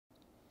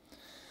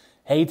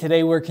Hey,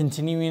 today we're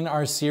continuing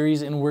our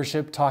series in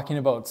worship talking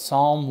about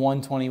Psalm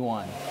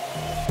 121.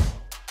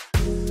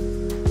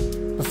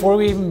 Before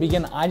we even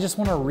begin, I just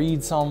want to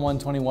read Psalm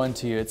 121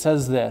 to you. It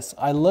says this: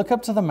 I look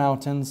up to the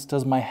mountains.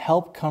 Does my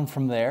help come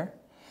from there?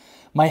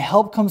 My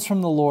help comes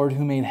from the Lord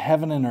who made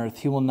heaven and earth.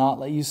 He will not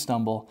let you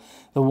stumble.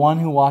 The one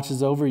who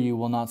watches over you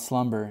will not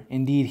slumber.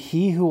 Indeed,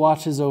 he who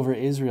watches over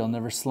Israel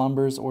never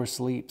slumbers or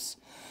sleeps.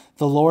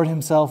 The Lord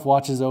himself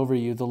watches over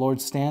you. The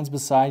Lord stands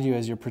beside you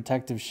as your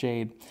protective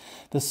shade.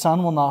 The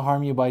sun will not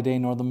harm you by day,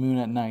 nor the moon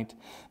at night.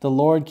 The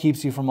Lord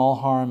keeps you from all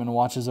harm and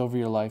watches over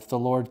your life. The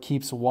Lord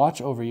keeps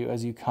watch over you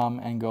as you come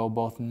and go,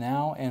 both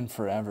now and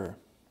forever.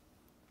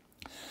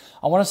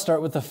 I want to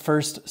start with the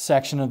first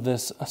section of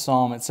this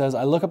psalm. It says,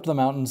 I look up to the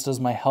mountains.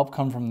 Does my help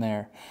come from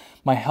there?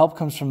 My help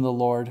comes from the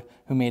Lord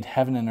who made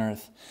heaven and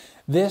earth.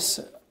 This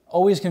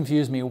always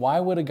confused me.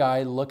 Why would a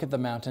guy look at the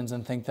mountains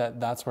and think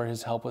that that's where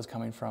his help was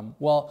coming from?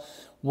 Well,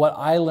 what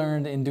I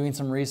learned in doing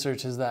some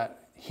research is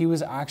that he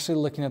was actually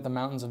looking at the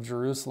mountains of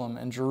Jerusalem,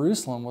 and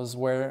Jerusalem was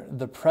where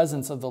the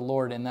presence of the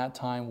Lord in that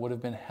time would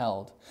have been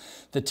held.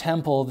 The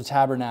temple, the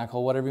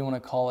tabernacle, whatever you want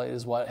to call it,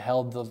 is what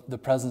held the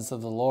presence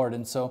of the Lord.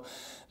 And so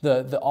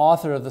the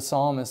author of the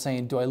psalm is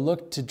saying, do I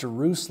look to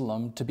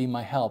Jerusalem to be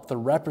my help, the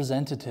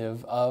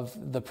representative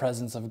of the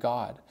presence of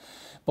God?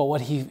 But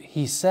what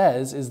he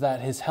says is that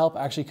his help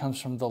actually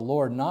comes from the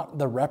Lord, not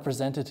the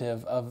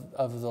representative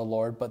of the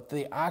Lord, but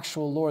the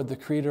actual Lord, the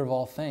creator of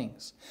all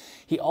things.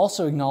 He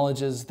also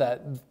acknowledges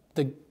that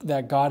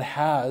God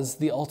has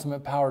the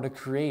ultimate power to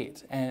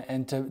create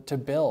and to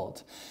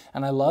build.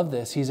 And I love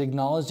this. He's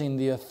acknowledging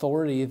the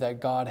authority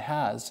that God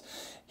has.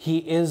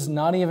 He's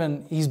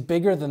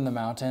bigger than the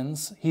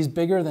mountains, he's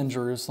bigger than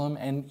Jerusalem,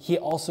 and he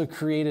also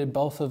created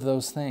both of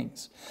those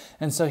things.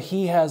 And so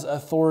he has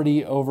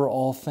authority over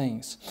all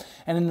things.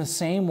 And in the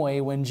same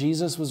way, when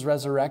Jesus was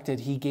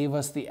resurrected, he gave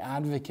us the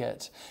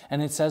advocate.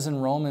 And it says in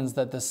Romans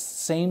that the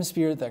same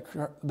Spirit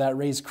that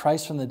raised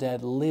Christ from the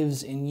dead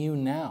lives in you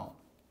now.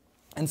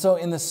 And so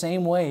in the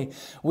same way,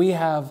 we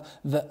have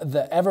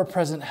the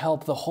ever-present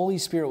help, the Holy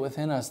Spirit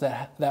within us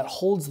that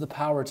holds the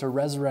power to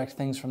resurrect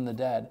things from the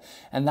dead.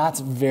 And that's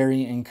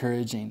very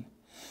encouraging.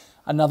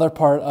 Another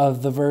part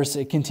of the verse,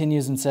 it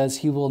continues and says,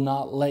 He will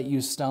not let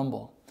you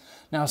stumble.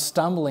 Now,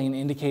 stumbling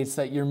indicates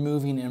that you're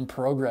moving in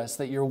progress,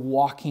 that you're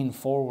walking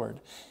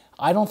forward.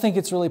 I don't think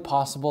it's really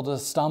possible to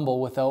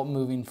stumble without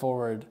moving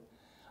forward.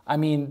 I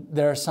mean,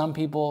 there are some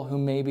people who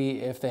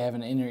maybe if they have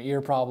an inner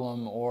ear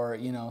problem or,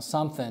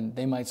 something,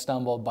 they might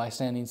stumble by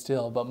standing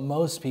still. But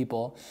most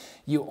people,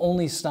 you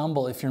only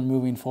stumble if you're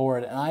moving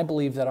forward. And I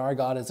believe that our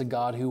God is a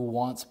God who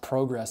wants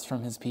progress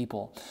from his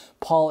people.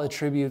 Paul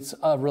attributes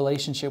a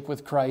relationship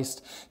with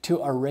Christ to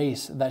a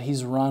race that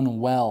he's run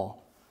well.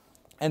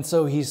 And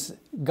so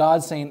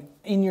God's saying,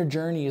 in your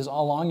journeys,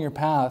 along your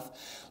path,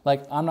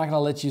 I'm not going to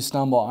let you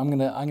stumble. I'm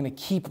going to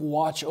keep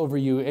watch over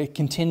you. It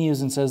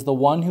continues and says, the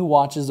one who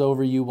watches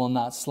over you will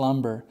not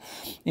slumber.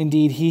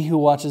 Indeed, he who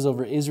watches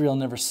over Israel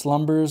never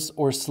slumbers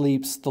or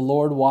sleeps. The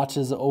Lord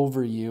watches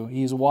over you.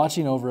 He's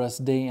watching over us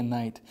day and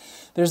night.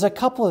 There's a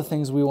couple of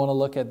things we want to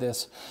look at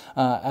this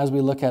as we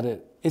look at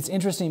it. It's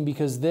interesting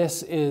because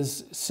this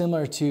is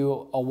similar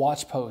to a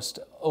watch post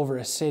over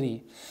a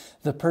city.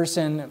 The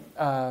person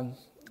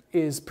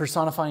is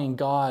personifying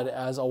God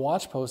as a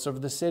watchpost over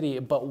the city,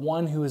 but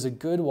one who is a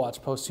good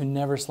watchpost who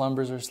never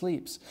slumbers or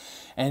sleeps.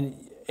 And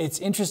it's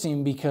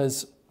interesting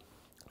because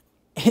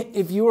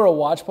if you were a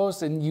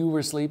watchpost and you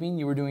were sleeping,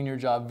 you were doing your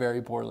job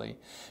very poorly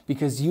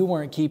because you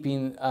weren't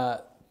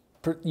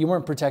you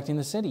weren't protecting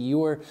the city. You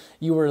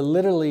were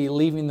literally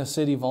leaving the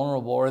city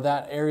vulnerable, or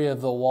that area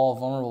of the wall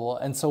vulnerable.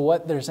 And so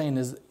what they're saying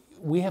is,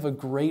 we have a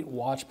great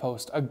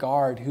watchpost, a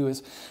guard who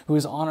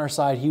is on our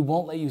side. He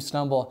won't let you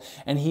stumble,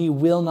 and he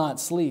will not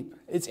sleep.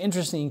 It's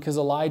interesting because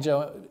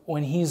Elijah,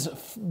 when he's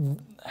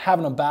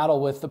having a battle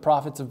with the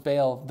prophets of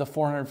Baal, the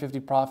 450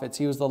 prophets,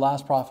 he was the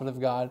last prophet of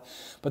God,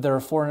 but there were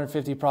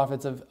 450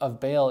 prophets of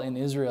Baal in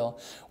Israel.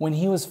 When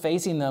he was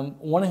facing them,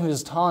 one of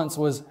his taunts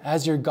was,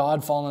 has your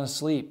God fallen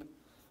asleep?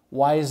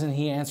 Why isn't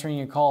he answering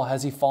your call?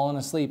 Has he fallen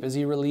asleep? Is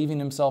he relieving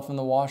himself in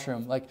the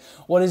washroom?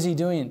 What is he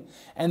doing?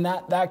 And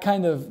that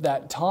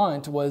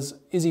taunt was,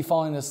 is he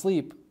falling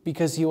asleep?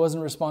 Because he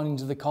wasn't responding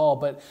to the call.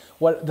 But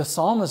what the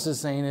psalmist is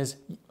saying is,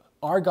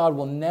 our God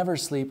will never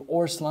sleep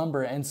or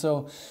slumber. And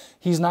so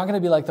he's not going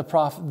to be like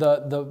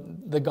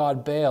the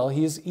god Baal.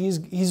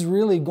 He's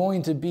really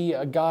going to be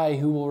a guy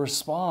who will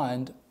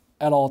respond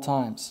at all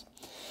times.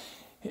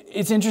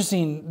 It's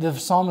interesting, the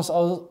psalmist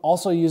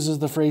also uses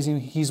the phrasing,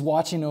 he's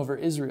watching over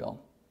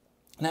Israel.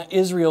 Now,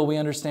 Israel we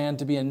understand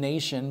to be a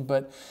nation,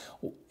 but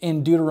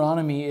in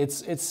Deuteronomy,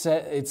 it's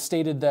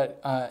stated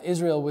that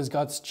Israel was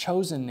God's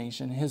chosen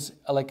nation.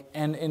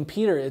 And in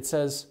Peter, it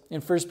says,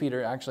 in 1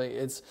 Peter actually,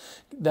 it's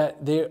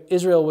that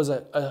Israel was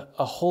a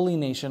holy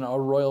nation, a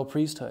royal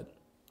priesthood.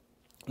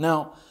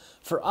 Now,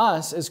 for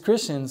us as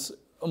Christians,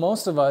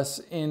 most of us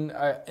in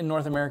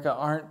North America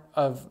aren't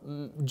of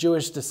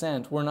Jewish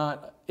descent. We're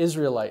not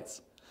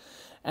Israelites.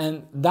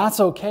 And that's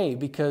okay,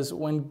 because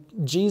when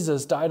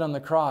Jesus died on the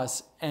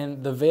cross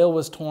and the veil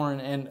was torn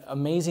and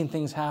amazing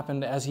things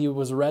happened as he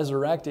was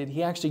resurrected,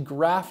 he actually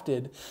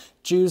grafted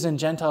Jews and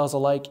Gentiles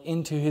alike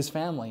into his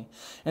family.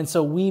 And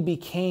so we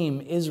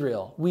became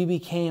Israel. We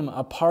became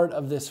a part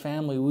of this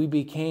family. We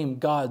became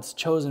God's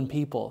chosen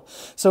people.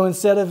 So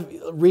instead of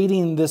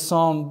reading this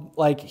psalm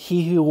like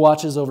he who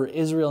watches over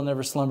Israel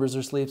never slumbers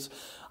or sleeps,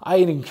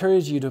 I'd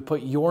encourage you to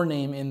put your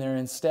name in there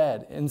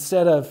instead.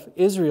 Instead of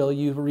Israel,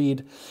 you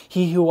read,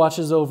 he who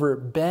watches over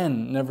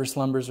Ben never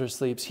slumbers or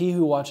sleeps. He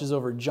who watches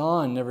over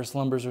John never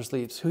slumbers or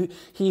sleeps.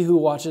 He who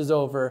watches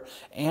over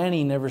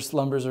Annie never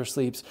slumbers or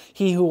sleeps.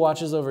 He who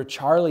watches over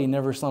Charlie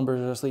never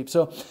slumbers or sleeps.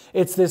 So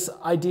it's this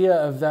idea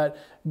of that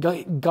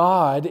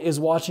God is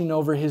watching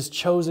over his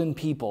chosen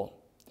people.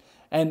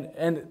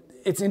 And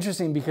it's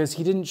interesting because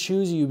he didn't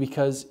choose you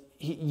because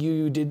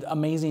you did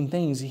amazing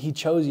things. He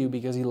chose you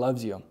because he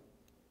loves you.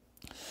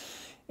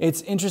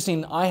 It's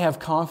interesting, I have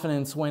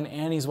confidence when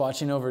Annie's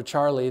watching over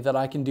Charlie that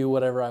I can do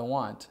whatever I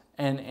want.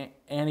 And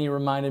Annie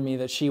reminded me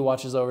that she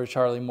watches over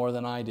Charlie more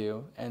than I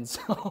do. And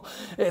so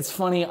it's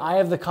funny, I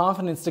have the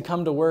confidence to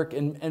come to work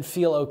and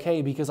feel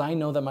okay because I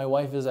know that my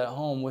wife is at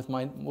home with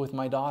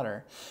my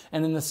daughter.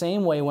 And in the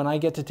same way, when I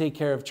get to take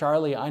care of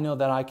Charlie, I know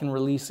that I can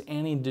release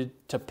Annie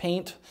to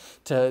paint,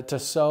 to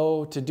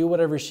sew, to do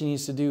whatever she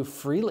needs to do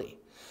freely.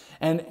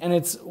 And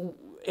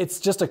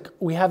it's just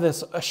we have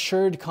this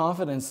assured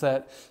confidence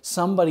that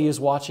somebody is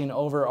watching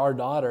over our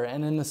daughter.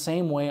 And in the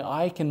same way,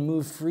 I can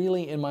move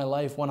freely in my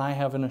life when I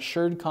have an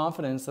assured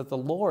confidence that the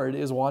Lord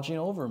is watching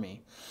over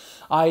me.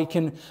 I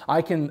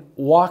can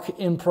walk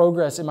in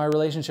progress in my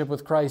relationship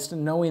with Christ,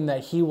 knowing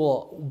that he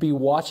will be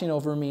watching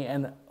over me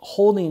and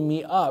holding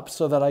me up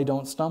so that I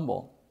don't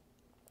stumble.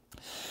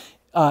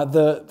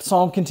 The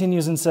psalm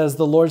continues and says,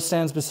 the Lord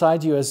stands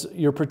beside you as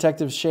your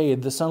protective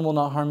shade. The sun will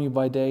not harm you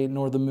by day,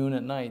 nor the moon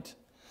at night.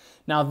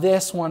 Now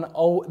this one,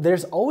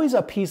 there's always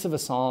a piece of a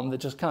psalm that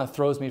just kind of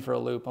throws me for a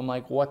loop. I'm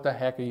like, what the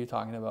heck are you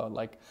talking about?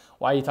 Like,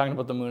 why are you talking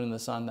about the moon and the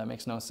sun? That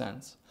makes no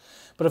sense.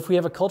 But if we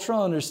have a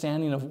cultural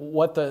understanding of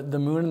what the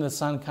moon and the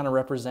sun kind of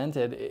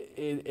represented,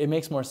 it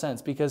makes more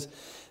sense because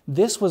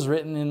this was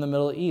written in the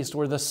Middle East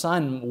where the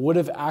sun would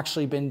have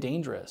actually been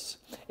dangerous.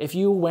 If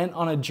you went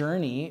on a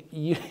journey,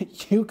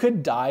 you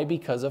could die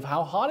because of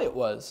how hot it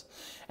was.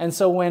 And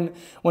so when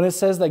it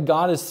says that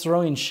God is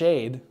throwing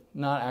shade,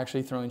 not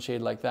actually throwing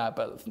shade like that,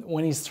 but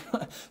when he's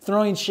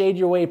throwing shade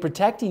your way,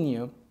 protecting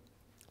you,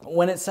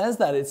 when it says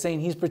that, it's saying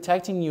he's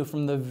protecting you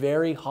from the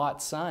very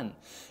hot sun.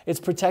 It's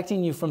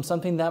protecting you from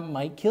something that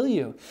might kill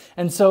you.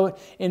 And so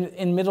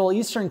in Middle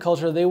Eastern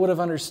culture, they would have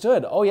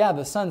understood, oh yeah,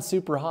 the sun's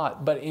super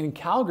hot. But in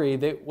Calgary,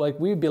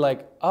 we'd be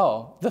like,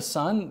 oh, the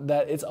sun,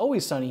 it's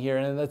always sunny here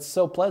and that's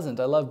so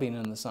pleasant. I love being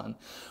in the sun.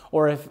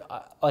 Or if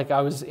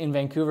I was in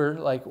Vancouver,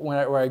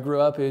 where I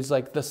grew up, it was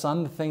like the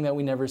sun, the thing that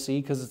we never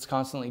see because it's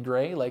constantly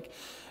gray. Like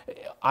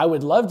I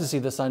would love to see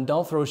the sun.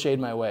 Don't throw shade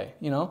my way,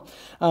 you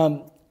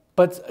know?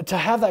 But to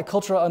have that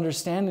cultural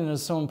understanding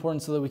is so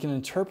important so that we can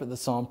interpret the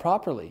psalm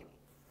properly.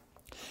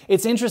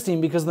 It's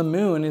interesting because the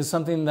moon is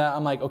something that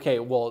I'm like, okay,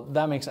 well,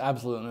 that makes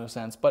absolutely no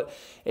sense. But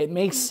it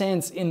makes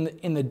sense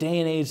in the day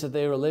and age that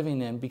they were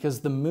living in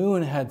because the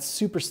moon had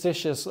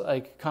superstitious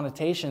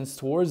connotations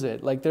towards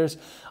it.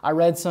 I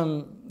read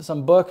some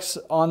books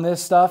on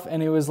this stuff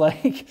and it was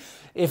like,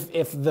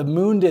 if the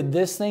moon did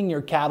this thing,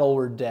 your cattle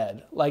were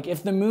dead. Like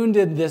if the moon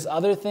did this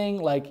other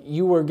thing,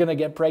 you were going to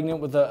get pregnant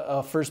with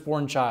a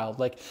firstborn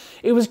child.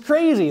 It was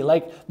crazy.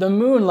 The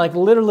moon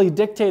literally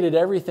dictated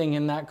everything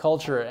in that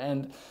culture.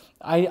 And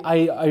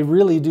I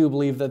really do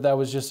believe that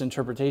was just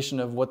interpretation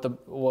of what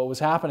was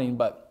happening,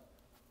 but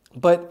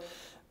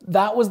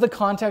that was the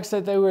context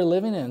that they were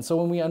living in. So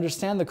when we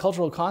understand the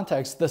cultural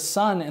context, the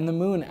sun and the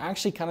moon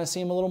actually kind of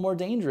seem a little more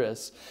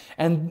dangerous.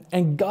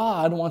 And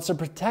God wants to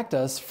protect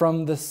us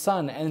from the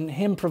sun, and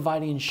him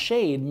providing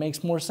shade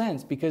makes more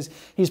sense because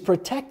he's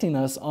protecting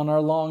us on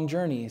our long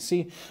journey.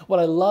 See, what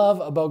I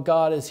love about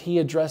God is he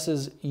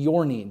addresses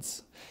your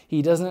needs.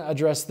 He doesn't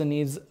address the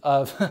needs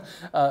of,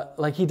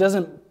 he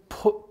doesn't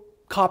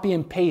copy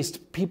and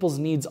paste people's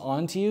needs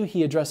onto you.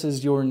 He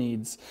addresses your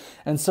needs.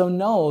 And so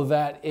know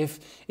that if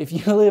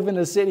you live in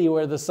a city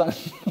where the sun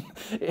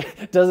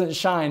doesn't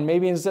shine,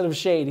 maybe instead of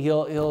shade,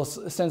 he'll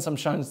send some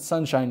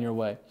sunshine your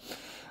way.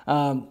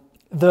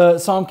 The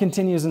psalm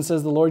continues and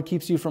says, the Lord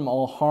keeps you from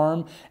all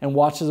harm and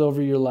watches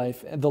over your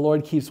life. The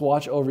Lord keeps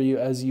watch over you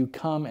as you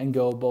come and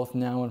go, both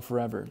now and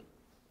forever.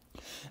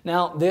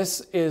 Now,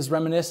 this is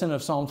reminiscent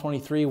of Psalm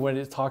 23 when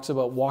it talks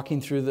about walking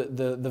through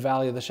the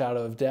valley of the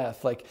shadow of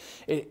death.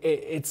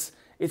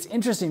 It's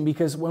interesting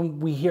because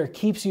when we hear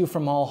keeps you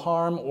from all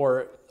harm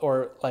or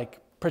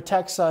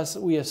protects us,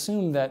 we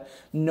assume that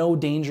no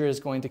danger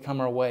is going to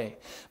come our way.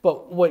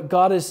 But what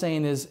God is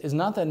saying is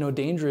not that no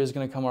danger is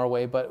going to come our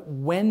way, but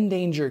when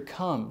danger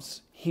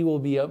comes, he will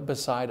be up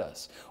beside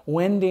us.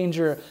 When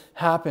danger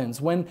happens,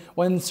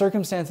 when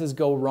circumstances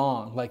go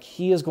wrong,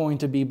 he is going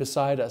to be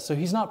beside us. So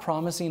he's not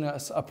promising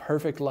us a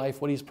perfect life.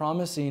 What he's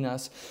promising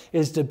us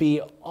is to be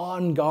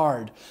on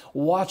guard,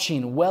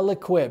 watching,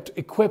 well-equipped,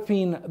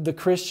 equipping the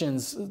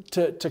Christians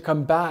to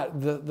combat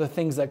the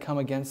things that come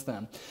against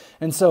them.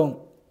 And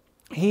so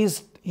He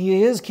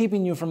is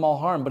keeping you from all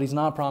harm, but he's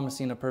not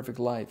promising a perfect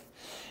life.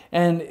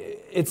 And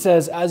it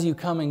says, as you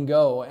come and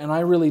go. And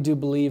I really do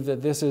believe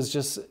that this is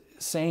just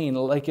saying,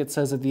 like it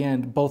says at the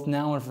end, both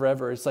now and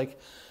forever. It's like,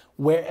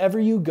 wherever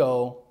you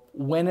go,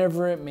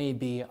 whenever it may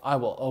be, I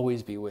will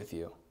always be with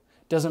you.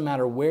 Doesn't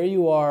matter where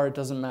you are. It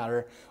doesn't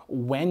matter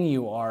when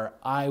you are.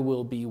 I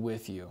will be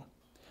with you.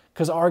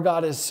 Because our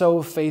God is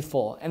so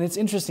faithful. And it's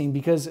interesting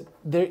because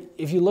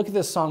if you look at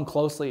this psalm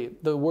closely,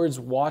 the words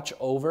watch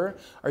over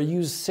are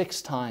used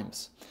 6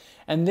 times.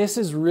 And this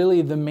is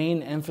really the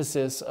main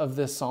emphasis of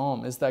this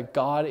psalm, is that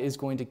God is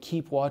going to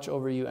keep watch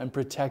over you and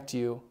protect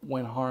you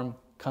when harm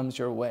comes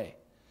your way.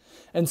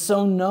 And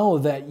so know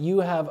that you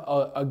have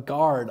a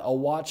guard, a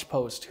watch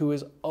post who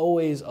is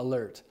always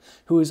alert,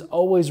 who is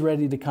always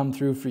ready to come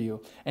through for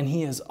you, and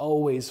he is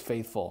always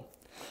faithful.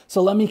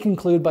 So let me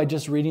conclude by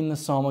just reading the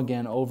psalm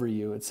again over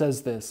you. It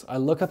says this, I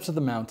look up to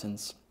the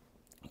mountains.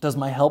 Does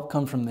my help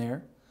come from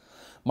there?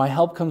 My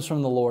help comes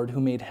from the Lord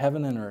who made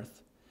heaven and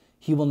earth.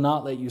 He will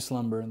not let you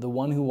slumber. The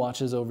one who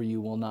watches over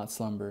you will not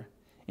slumber.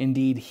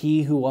 Indeed,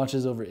 he who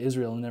watches over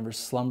Israel never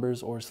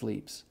slumbers or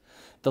sleeps.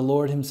 The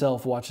Lord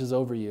himself watches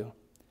over you.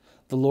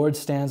 The Lord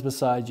stands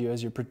beside you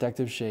as your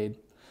protective shade.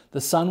 The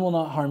sun will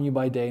not harm you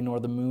by day, nor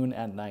the moon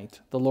at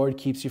night. The Lord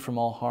keeps you from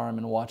all harm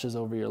and watches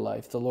over your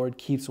life. The Lord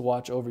keeps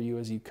watch over you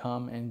as you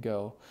come and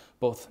go,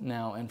 both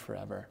now and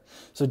forever.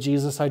 So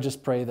Jesus, I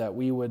just pray that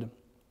we would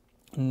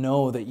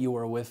know that you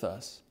are with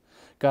us.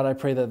 God, I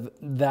pray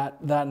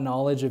that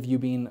knowledge of you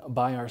being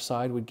by our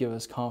side would give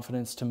us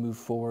confidence to move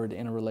forward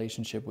in a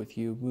relationship with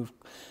you,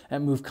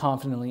 move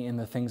confidently in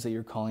the things that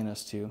you're calling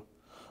us to.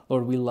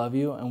 Lord, we love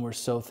you and we're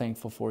so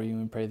thankful for you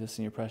and pray this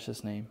in your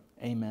precious name.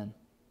 Amen.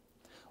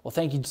 Well,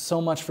 thank you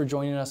so much for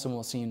joining us, and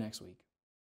we'll see you next week.